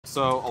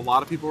So a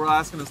lot of people were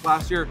asking us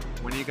last year,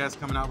 when are you guys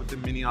coming out with the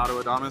mini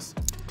Auto Adamas?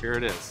 Here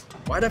it is.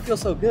 Why'd that feel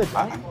so good?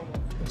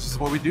 This is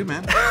what we do,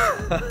 man.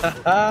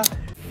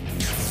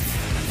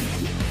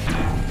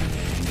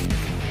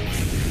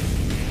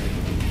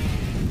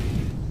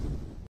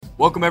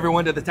 Welcome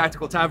everyone to the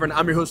Tactical Tavern.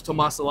 I'm your host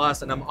Tomas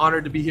Alas, and I'm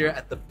honored to be here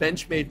at the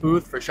Benchmade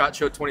booth for SHOT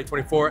Show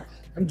 2024.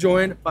 I'm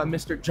joined by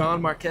Mr.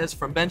 John Marquez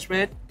from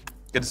Benchmade.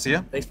 Good to see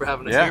you. Thanks for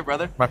having us here,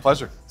 brother. My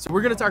pleasure. So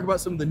we're going to talk about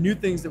some of the new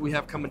things that we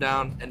have coming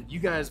down, and you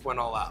guys went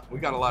all out. We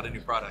got a lot of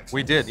new products.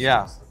 We did,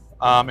 yeah.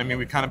 I mean,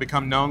 we kind of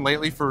become known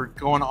lately for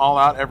going all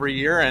out every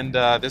year, and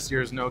this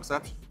year is no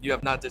exception. You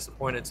have not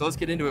disappointed. So let's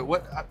get into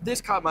it. This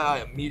caught my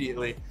eye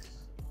immediately.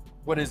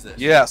 What is this?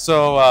 Yeah,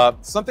 so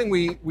something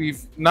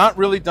we've not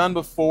really done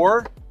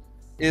before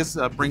is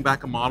bring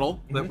back a model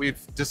that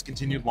we've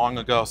discontinued long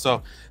ago.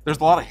 So there's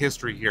a lot of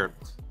history here.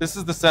 This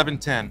is the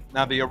 710.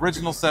 Now the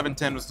original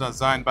 710 was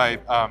designed by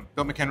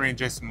Bill McHenry and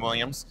Jason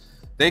Williams.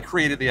 They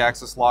created the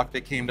axis lock.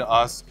 They came to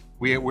us.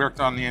 We worked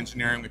on the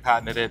engineering, we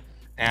patented it,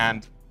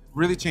 and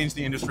really changed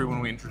the industry when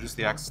we introduced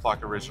the axis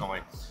lock originally.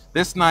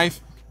 This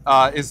knife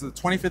is the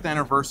 25th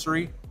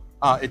anniversary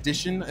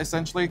edition,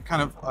 essentially,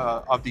 kind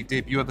of the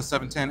debut of the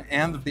 710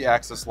 and of the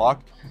axis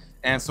lock.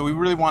 And so we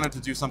really wanted to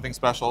do something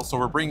special. So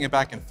we're bringing it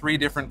back in 3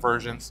 different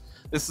versions.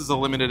 This is a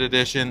limited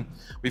edition.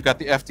 We've got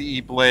the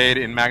FDE blade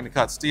in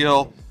Magnacut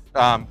steel,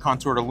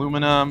 contoured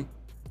aluminum.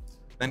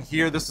 Then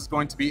here, this is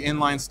going to be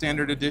inline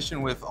standard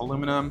edition with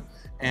aluminum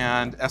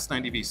and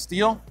S90V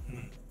steel.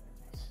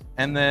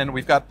 And then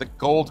we've got the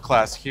gold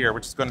class here,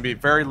 which is going to be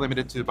very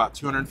limited to about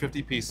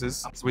 250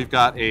 pieces. So we've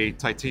got a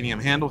titanium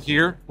handle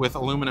here with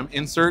aluminum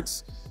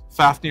inserts,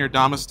 Fafnir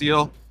Dama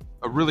steel,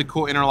 a really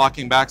cool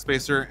interlocking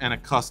backspacer, and a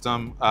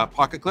custom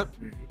pocket clip.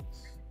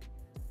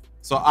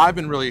 So I've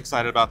been really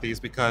excited about these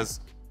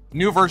because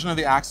new version of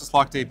the axis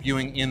lock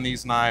debuting in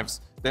these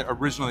knives that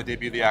originally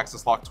debuted the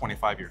axis lock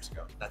 25 years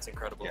ago. That's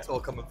incredible. It's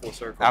all coming full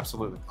circle.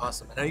 Absolutely.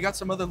 Awesome. And now you got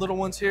some other little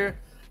ones here.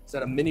 Is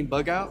that a mini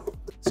bug out?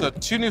 So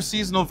 2 new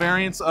seasonal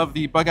variants of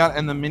the bug out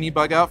and the mini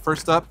bug out.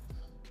 First up,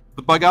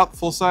 the bug out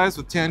full size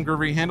with tan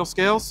groovy handle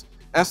scales,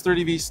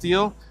 S30V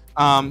steel.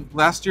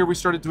 Last year we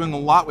started doing a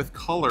lot with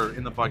color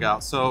in the bug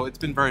out, so it's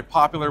been very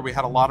popular. We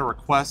had a lot of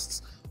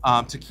requests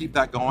to keep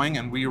that going,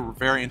 and we were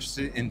very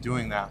interested in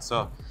doing that.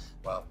 So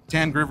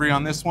tan grivery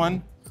on this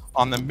one.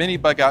 On the mini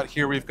bug out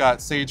here, we've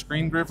got sage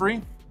green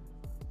grivery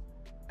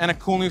and a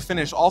cool new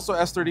finish, also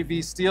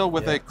S30V steel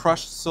with a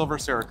crushed silver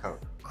Cerakote.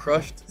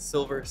 Crushed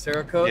silver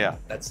Cerakote? Yeah.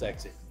 That's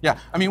sexy. Yeah,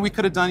 I mean, we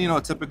could have done, you know,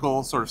 a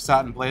typical sort of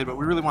satin blade, but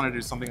we really wanted to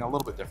do something a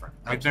little bit different.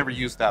 We've never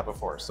used that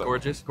before. So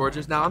gorgeous,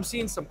 gorgeous. Now I'm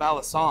seeing some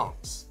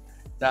Balisongs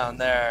down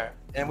there,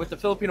 and with the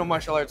Filipino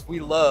martial arts,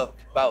 we love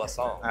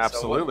Balisong.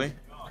 Absolutely.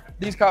 So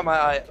these caught my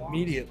eye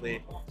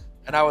immediately,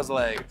 and I was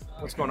like,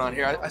 what's going on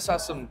here? I saw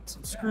some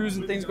screws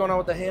and things going on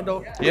with the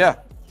handle. Yeah.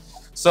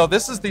 So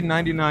this is the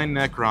 99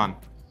 Necron.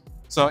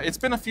 So it's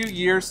been a few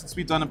years since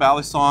we've done a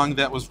Balisong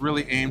that was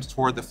really aimed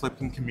toward the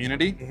Flipkin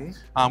community.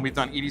 We've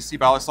done EDC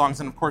Balisongs,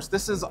 and of course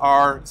this is in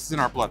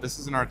our blood, this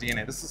is in our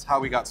DNA, this is how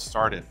we got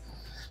started.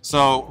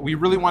 So we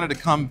really wanted to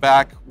come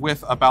back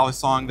with a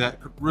Balisong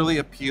that could really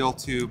appeal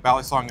to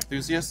Balisong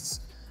enthusiasts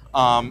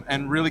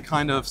and really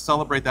kind of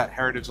celebrate that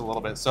heritage a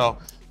little bit. So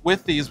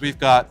with these, we've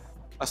got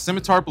a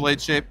scimitar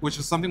blade shape, which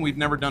is something we've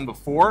never done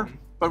before,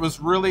 but was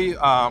really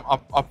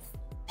a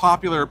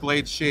popular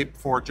blade shape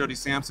for Jody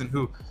Sampson,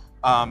 who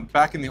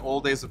back in the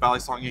old days of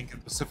Balisong Inc.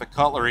 and Pacific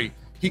Cutlery,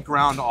 he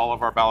ground all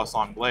of our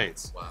Balisong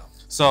blades. Wow.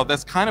 So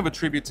that's kind of a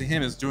tribute to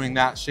him, is doing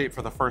that shape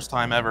for the first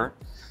time ever.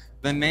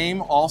 The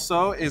name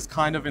also is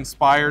kind of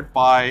inspired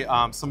by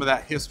some of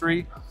that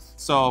history.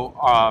 So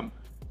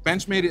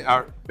Benchmade,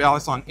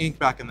 Balisong Inc.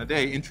 back in the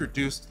day,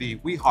 introduced the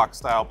Weehawk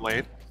style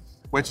blade,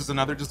 which is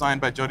another design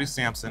by Jody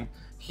Sampson.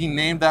 He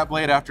named that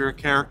blade after a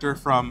character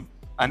from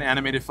an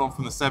animated film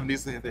from the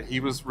 70s that he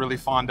was really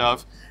fond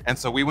of. And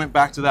so we went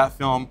back to that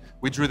film.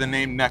 We drew the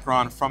name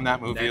Necron from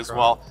that movie as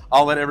well.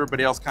 I'll let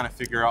everybody else kind of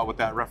figure out what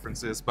that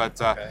reference is. But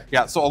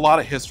yeah, so a lot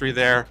of history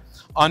there.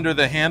 Under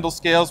the handle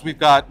scales, we've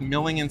got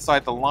milling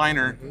inside the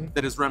liner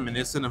that is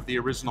reminiscent of the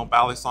original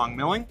Balisong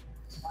milling.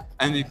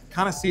 And you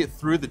kind of see it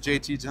through the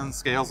JT10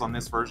 scales on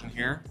this version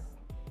here.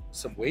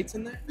 Some weights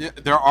in there? Yeah,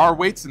 there are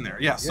weights in there,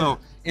 yeah. So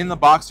in the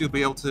box, you'll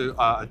be able to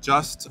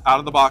adjust out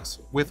of the box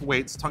with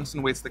weights,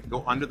 tungsten weights that can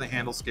go under the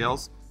handle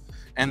scales.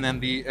 And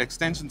then the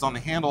extensions on the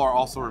handle are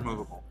also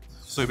removable.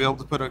 So you'll be able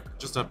to put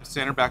just a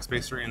standard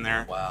backspacer in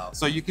there. Wow.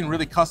 So you can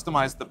really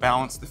customize the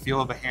balance, the feel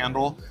of the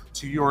handle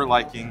to your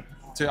liking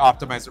to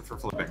optimize it for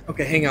flipping.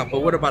 Okay, hang on,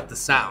 but what about the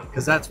sound?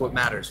 Because that's what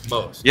matters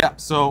most. Yeah,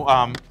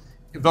 so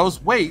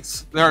those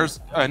weights, there's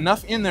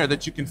enough in there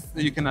that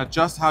you can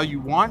adjust how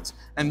you want,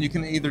 and you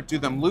can either do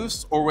them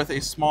loose or with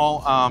a small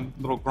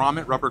little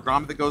grommet, rubber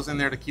grommet that goes in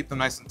there to keep them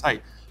nice and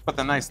tight. But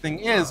the nice thing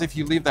is, if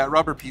you leave that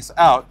rubber piece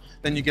out,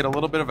 then you get a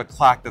little bit of a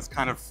clack that's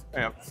kind of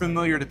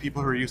familiar to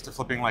people who are used to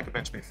flipping like a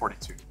Benchmade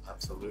 42.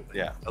 Absolutely.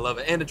 Yeah. I love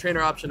it. And a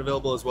trainer option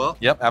available as well.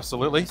 Yep,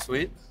 absolutely.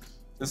 Sweet.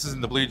 This is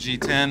in the blue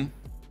G10.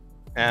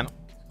 And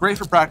great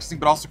for practicing,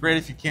 but also great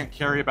if you can't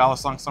carry a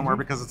Balisong somewhere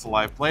because it's a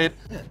live blade.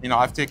 Yeah. You know,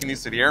 I've taken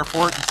these to the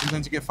airport, and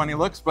sometimes you get funny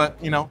looks, but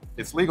you know,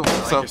 it's legal.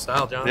 I like your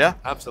style, John. Yeah,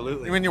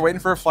 absolutely. When you're waiting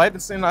for a flight,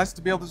 it's nice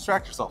to be able to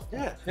distract yourself.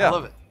 Yeah, yeah. I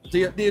love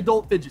it. The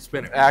adult fidget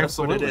spinner.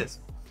 Absolutely. That's what it is.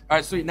 All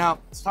right, sweet. Now,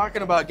 it's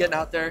talking about getting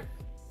out there,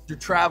 you're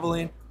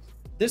traveling.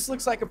 This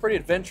looks like a pretty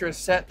adventurous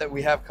set that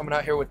we have coming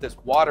out here with this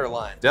water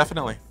line.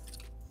 Definitely.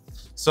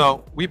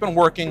 So we've been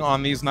working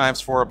on these knives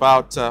for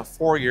about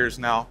 4 years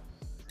now.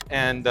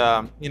 And,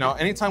 you know,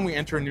 anytime we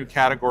enter a new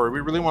category, we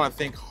really want to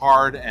think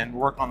hard and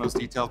work on those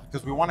details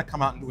because we want to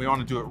come out and we want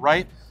to do it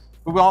right.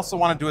 But we also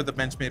want to do it the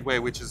Benchmade way,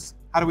 which is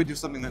how do we do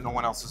something that no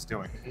one else is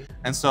doing?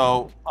 And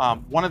so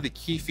one of the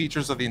key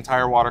features of the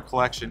entire water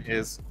collection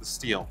is the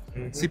steel.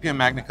 CPM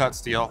Magnacut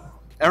steel.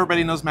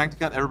 Everybody knows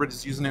Magnacut.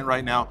 Everybody's using it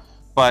right now.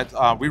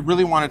 But we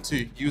really wanted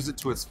to use it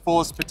to its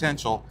fullest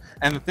potential.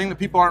 And the thing that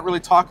people aren't really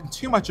talking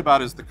too much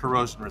about is the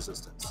corrosion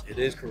resistance. It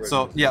is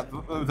corrosion resistant.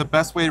 Yeah, the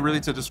best way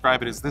really to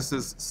describe it is this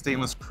is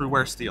stainless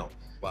crewware steel.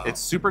 Wow. It's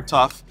super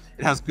tough.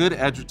 It has good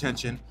edge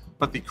retention,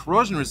 but the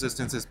corrosion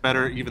resistance is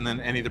better even than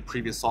any of the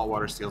previous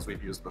saltwater steels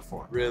we've used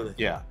before. Really?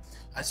 Yeah.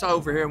 I saw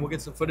over here, and we'll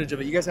get some footage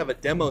of it. You guys have a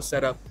demo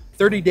set up,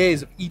 30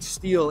 days of each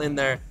steel in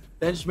there.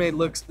 Benchmade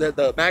looks, the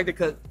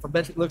Magnacut from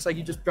Benchmade looks like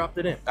you just dropped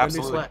it in.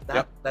 Absolutely.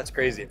 That's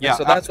crazy. Yeah,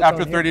 so that's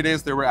after 30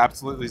 days, there were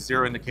absolutely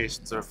zero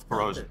indications of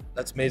corrosion.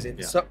 That's amazing.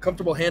 Yeah. So,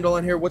 comfortable handle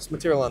on here. What's the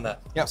material on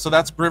that? Yeah, so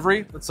that's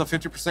Brivery. It's a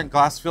 50%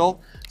 glass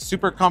fill,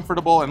 super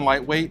comfortable and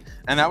lightweight.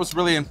 And that was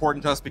really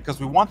important to us because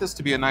we want this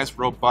to be a nice,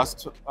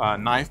 robust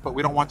knife, but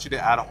we don't want you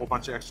to add a whole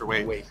bunch of extra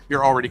weight.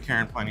 You're already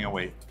carrying plenty of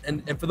weight.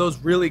 And for those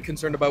really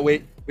concerned about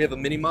weight, we have a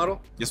mini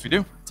model. Yes, we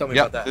do. Tell me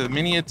about that. The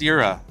Mini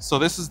Adira. So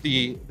this is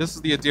the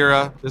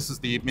Adira. This is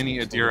the Mini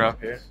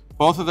Adira.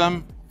 Both of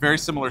them very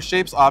similar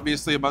shapes.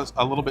 Obviously, about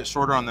a little bit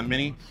shorter on the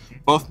Mini.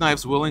 Both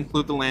knives will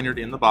include the lanyard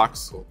in the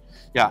box. Cool.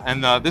 Yeah,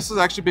 and this has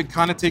actually been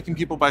kind of taking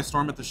people by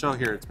storm at the show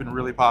here. It's been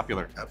really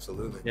popular.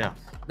 Absolutely. Yeah.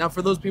 Now,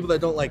 for those people that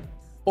don't like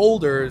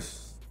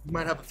boulders, you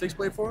might have a fixed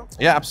blade for them?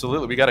 Yeah,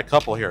 absolutely. We got a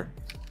couple here.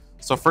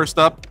 So first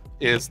up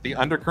is the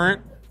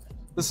Undercurrent.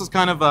 This is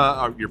kind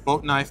of your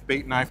boat knife,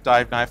 bait knife,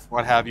 dive knife,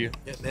 what have you.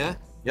 Yeah.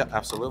 Yeah,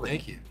 absolutely.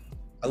 Thank you.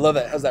 I love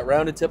that. It has that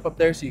rounded tip up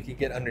there so you can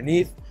get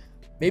underneath.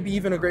 Maybe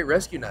even a great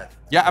rescue knife.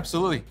 Yeah,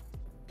 absolutely.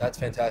 That's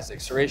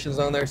fantastic. Serrations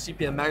on there,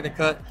 CPM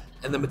Magnacut,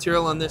 and the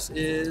material on this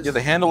is? Yeah,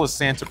 the handle is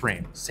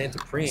Santoprene.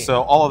 Santoprene.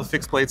 So all of the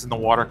fixed blades in the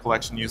water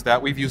collection use that.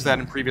 We've used that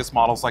in previous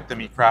models like the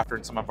Meat Crafter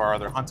and some of our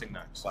other hunting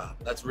knives. Wow,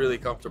 that's really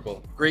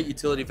comfortable. Great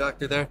utility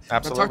factor there.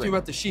 Absolutely. Now talk to me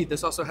about the sheath.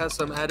 This also has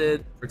some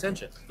added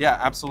retention. Yeah,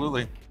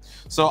 absolutely.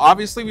 So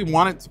obviously we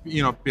want it to be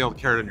able to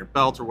carry it on your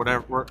belt or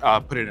whatever,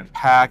 put it in a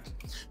pack.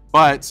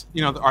 But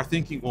our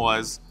thinking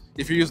was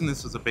if you're using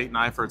this as a bait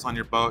knife or it's on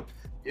your boat,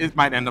 it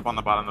might end up on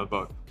the bottom of the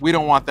boat. We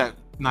don't want that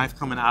knife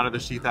coming out of the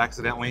sheath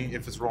accidentally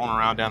if it's rolling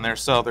around down there.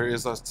 So there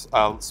is a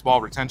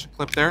small retention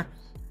clip there.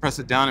 Press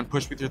it down and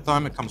push with your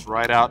thumb. It comes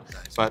right out,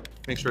 but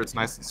make sure it's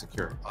nice and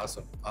secure.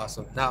 Awesome,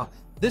 awesome. Now,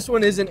 this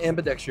one isn't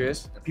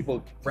ambidextrous.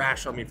 People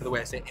rash on me for the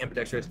way I say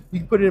ambidextrous. You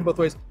can put it in both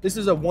ways. This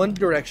is a one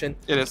direction.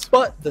 It is.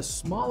 But the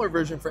smaller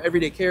version for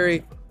everyday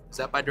carry, is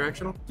that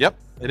bidirectional? Yep,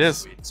 it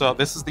is. So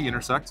this is the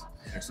Intersect.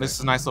 This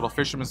is a nice little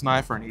fisherman's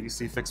knife or an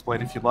EDC fixed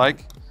blade if you'd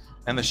like.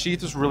 And the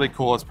sheath is really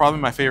cool. It's probably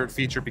my favorite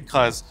feature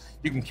because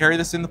you can carry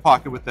this in the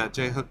pocket with that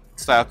J-hook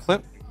style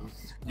clip.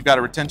 You've got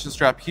a retention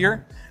strap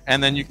here,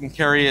 and then you can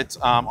carry it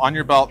on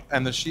your belt,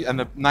 and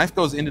the knife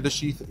goes into the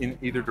sheath in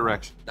either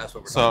direction. That's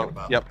what we're talking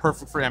about. Yeah,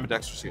 perfect for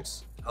ambidextrous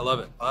use. I love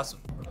it. Awesome.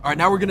 All right,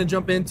 now we're going to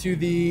jump into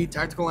the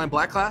Tactical Line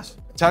Black Class.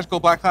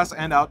 Tactical Black Class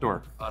and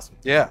outdoor. Awesome.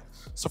 Yeah.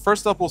 So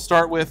first up, we'll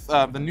start with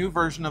the new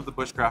version of the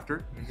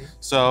Bushcrafter.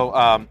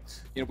 So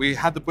we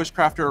had the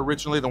Bushcrafter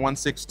originally, the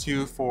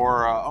 162,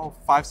 for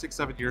 5, 6,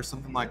 7 years,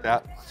 something like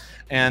that.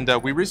 And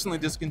we recently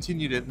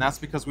discontinued it, and that's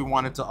because we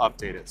wanted to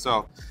update it.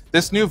 So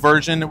this new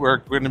version, we're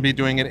going to be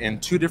doing it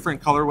in 2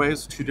 different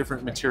colorways, 2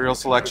 different material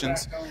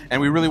selections, and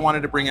we really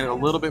wanted to bring it a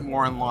little bit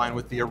more in line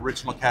with the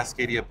original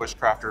Cascadia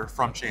Bushcrafter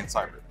from Chain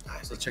Cyber.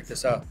 Nice, let's check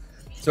this out.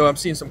 So I'm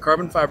seeing some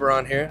carbon fiber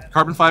on here.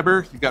 Carbon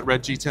fiber, you've got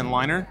red G10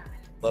 liner.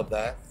 Love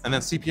that. And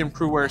then CPM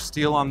Crewware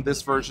steel on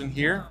this version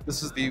here.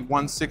 This is the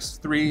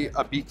 163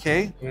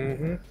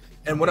 BK.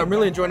 And what I'm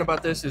really enjoying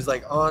about this is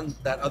like on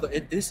that other,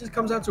 this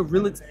comes down to a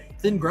really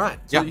thin grind.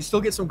 So you still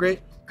get some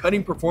great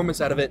cutting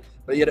performance out of it,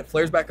 but yet it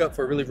flares back up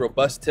for a really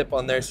robust tip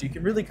on there. So you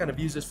can really kind of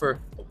use this for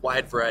a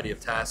wide variety of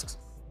tasks.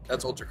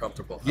 That's ultra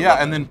comfortable.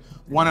 Yeah, and then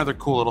one other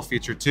cool little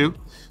feature too.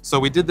 So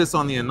we did this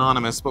on the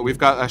Anonymous, but we've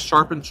got a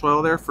sharpened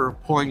choil there for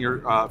pulling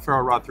your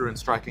ferro rod through and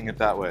striking it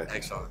that way.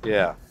 Excellent.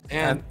 Yeah.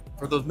 And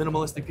for those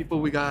minimalistic people,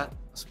 we got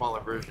a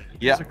smaller version.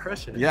 Yeah. It's a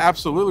crushing. Yeah,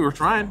 absolutely. We're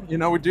trying.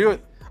 We do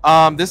it.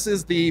 This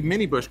is the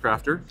mini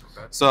Bushcrafter.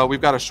 Okay. So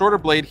we've got a shorter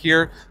blade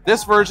here.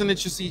 This version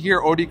that you see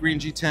here, OD Green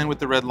G10 with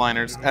the red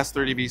liners,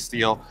 S30V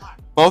steel.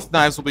 Both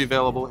knives will be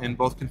available in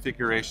both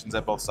configurations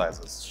at both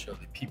sizes. Show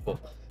the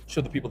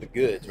people the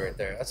goods right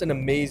there. That's an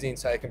amazing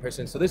side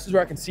comparison. So this is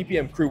rocking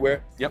CPM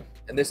Crewware. Yep.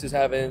 And this is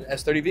having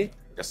S30V?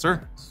 Yes,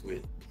 sir.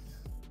 Sweet.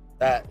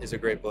 That is a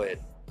great blade.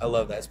 I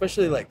love that,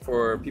 especially like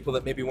for people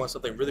that maybe want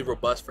something really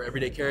robust for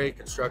everyday carry,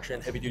 construction,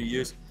 heavy duty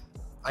use.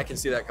 I can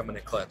see that coming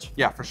in clutch.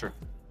 Yeah, for sure.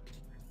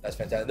 That's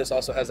fantastic. This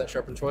also has that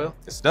sharpened foil.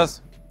 Yes, it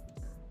does.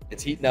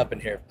 It's heating up in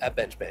here at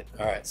Benchmade.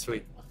 All right,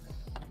 sweet.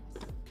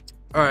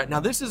 All right, now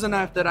this is a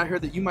knife that I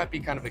heard that you might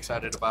be kind of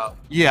excited about.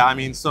 Yeah, I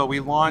mean, so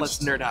we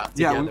launched. Let's nerd out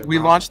together. Yeah, we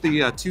launched the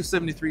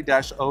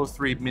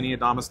 273-03 Mini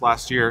Adamas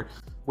last year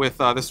with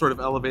this sort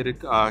of elevated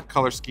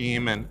color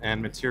scheme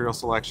and material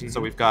selection. So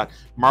we've got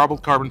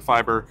marbled carbon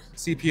fiber,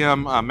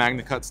 CPM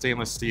Magnacut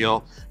stainless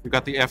steel. We've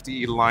got the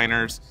FDE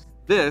liners.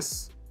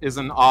 This is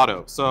an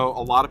auto. So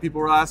a lot of people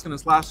were asking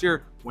us last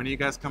year, when are you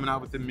guys coming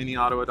out with the Mini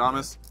Auto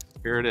Adamas?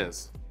 Here it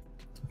is.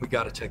 We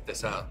got to check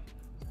this out.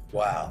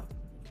 Wow.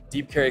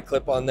 Deep carry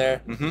clip on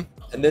there.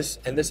 And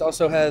this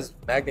also has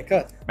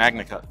Magnacut.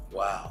 Magnacut.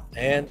 Wow.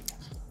 And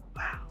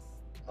wow.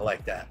 I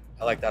like that.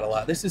 I like that a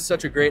lot. This is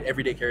such a great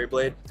everyday carry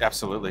blade.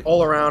 Absolutely.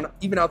 All around,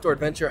 even outdoor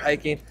adventure,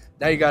 hiking.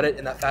 Now you got it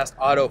in that fast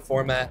auto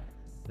format.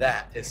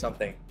 That is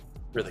something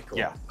really cool.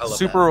 Yeah, I love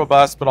super that.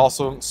 robust, but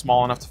also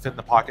small enough to fit in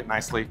the pocket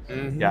nicely.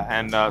 Yeah,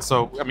 and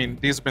so, I mean,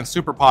 these have been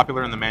super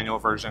popular in the manual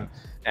version,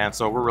 and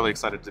so we're really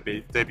excited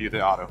to debut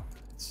the auto.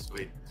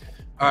 Sweet.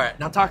 All right,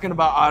 now talking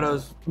about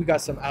autos, we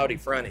got some Audi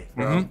fronty,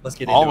 bro. Let's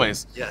get into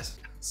Always. it. Yes.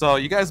 So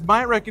you guys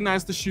might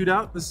recognize the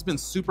Shootout. This has been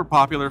super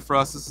popular for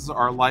us. This is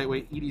our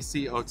lightweight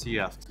EDC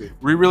OTF.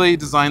 We really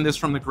designed this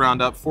from the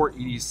ground up for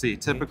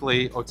EDC.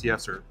 Typically,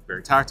 OTFs are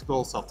very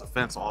tactical,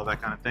 self-defense, all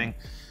that kind of thing.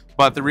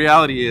 But the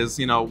reality is,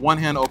 you know, one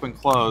hand open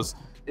close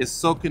is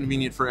so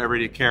convenient for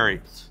everyday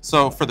carry.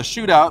 So for the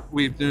Shootout,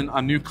 we've done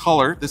a new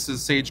color. This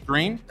is sage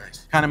green,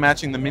 kind of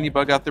matching the mini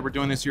bug out that we're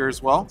doing this year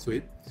as well.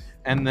 Sweet.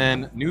 And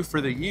then new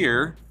for the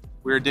year,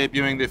 we're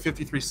debuting the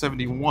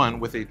 5371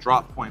 with a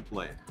drop point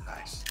blade.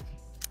 Nice.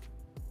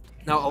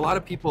 Now, a lot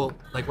of people,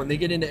 like when they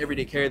get into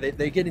everyday carry,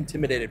 they get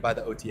intimidated by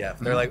the OTF.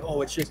 They're like,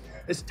 oh,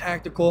 it's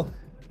tactical.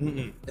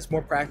 It's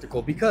more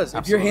practical because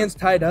if your hand's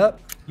tied up,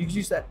 you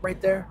use that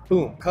right there,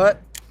 boom,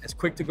 cut. It's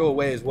quick to go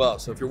away as well.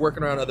 So if you're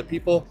working around other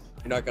people,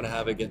 you're not going to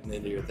have it getting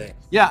into your thing.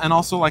 Yeah, and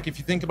also like if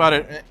you think about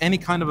it, any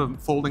kind of a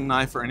folding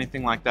knife or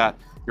anything like that,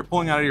 you're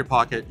pulling out of your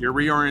pocket, you're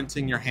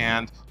reorienting your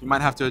hand, you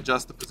might have to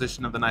adjust the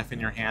position of the knife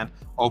in your hand,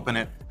 open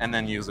it, and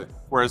then use it.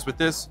 Whereas with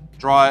this,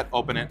 draw it,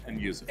 open it,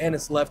 and use it. And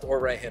it's left or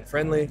right hand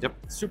friendly. Yep.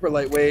 Super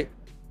lightweight.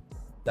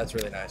 That's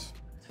really nice.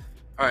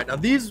 All right, now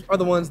these are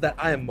the ones that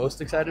I am most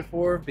excited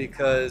for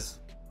because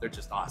they're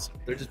just awesome.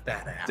 They're just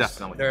badass.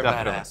 Definitely. They're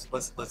definitely.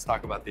 badass. Let's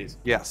talk about these.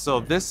 Yeah, so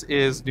this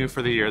is new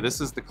for the year.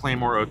 This is the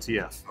Claymore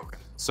OTF. Okay.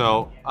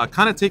 So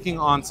kind of taking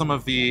on some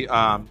of the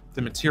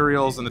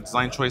materials and the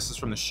design choices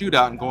from the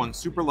Shootout and going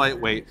super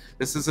lightweight.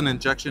 This is an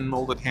injection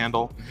molded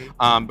handle,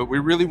 but we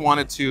really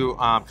wanted to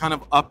kind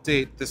of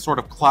update this sort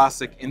of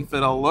classic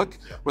infidel look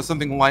with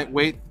something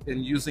lightweight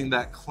and using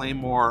that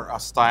Claymore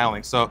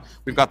styling. So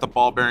we've got the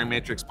ball bearing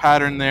matrix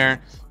pattern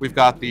there. We've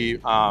got the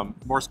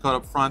Morse code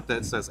up front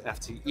that says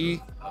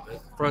FTE.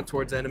 Front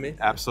towards enemy.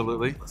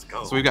 Absolutely. Let's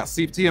go. So we've got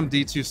CTM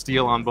D2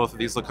 steel on both of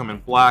these. They'll come in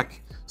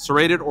black,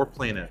 serrated or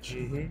plain edge.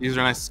 These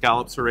are nice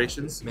scallop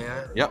serrations.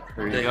 Man. Yep,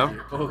 there you go.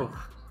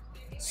 Oh.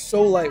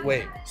 So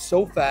lightweight,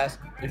 so fast.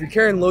 If you're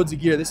carrying loads of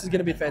gear, this is going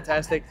to be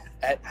fantastic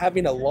at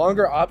having a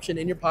longer option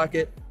in your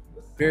pocket.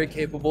 Very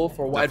capable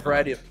for a wide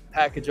variety of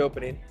package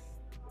opening.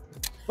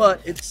 But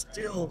it's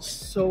still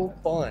so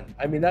fun.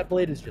 I mean, that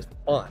blade is just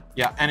fun.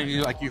 Yeah, and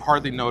you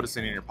hardly notice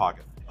it in your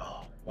pocket.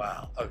 Oh,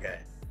 wow. Okay.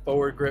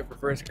 Forward grip,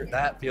 reverse grip.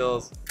 That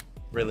feels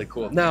really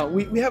cool. Now,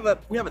 we have a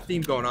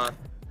theme going on.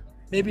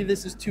 Maybe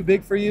this is too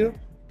big for you.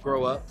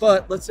 Grow up.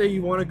 But let's say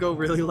you want to go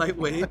really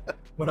lightweight.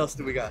 What else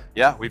do we got?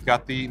 Yeah, we've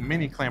got the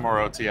Mini Claymore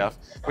OTF,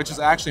 which is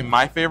actually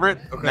my favorite.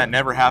 Okay. That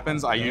never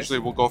happens. I usually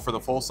will go for the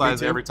full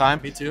size every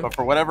time. Me too. But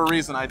for whatever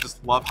reason, I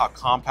just love how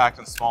compact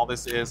and small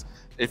this is.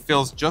 It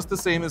feels just the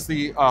same as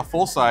the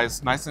full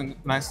size, nice and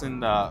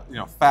you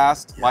know,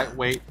 fast,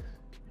 lightweight,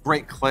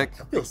 great click.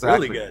 That feels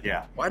really good.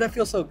 Yeah. Why'd I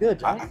feel so good,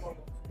 John?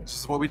 This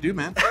is what we do,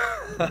 man.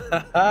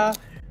 Wow,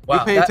 we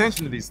pay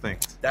attention to these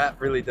things. That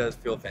really does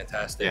feel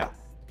fantastic. Yeah.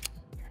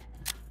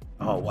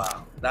 Oh,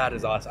 wow. That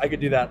is awesome. I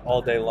could do that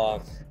all day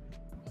long.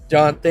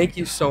 John, thank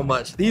you so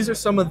much. These are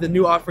some of the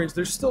new offerings.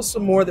 There's still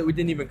some more that we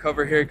didn't even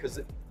cover here because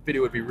the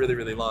video would be really,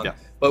 really long. Yeah.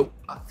 But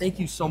thank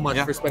you so much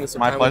for spending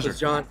some time with us,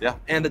 John,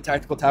 and the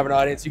Tactical Tavern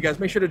audience. You guys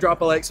make sure to drop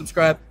a like,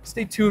 subscribe.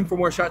 Stay tuned for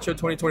more SHOT Show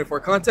 2024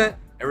 content.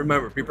 And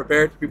remember, be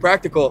prepared, be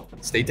practical,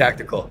 stay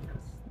tactical.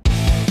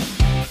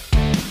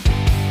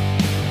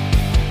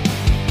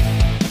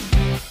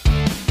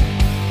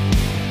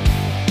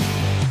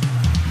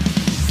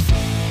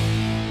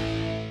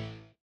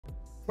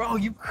 Bro,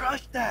 you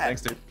crushed that.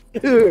 Thanks, dude.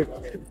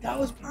 Dude, that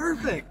was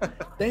perfect.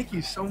 Thank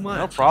you so much.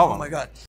 No problem. Oh my God.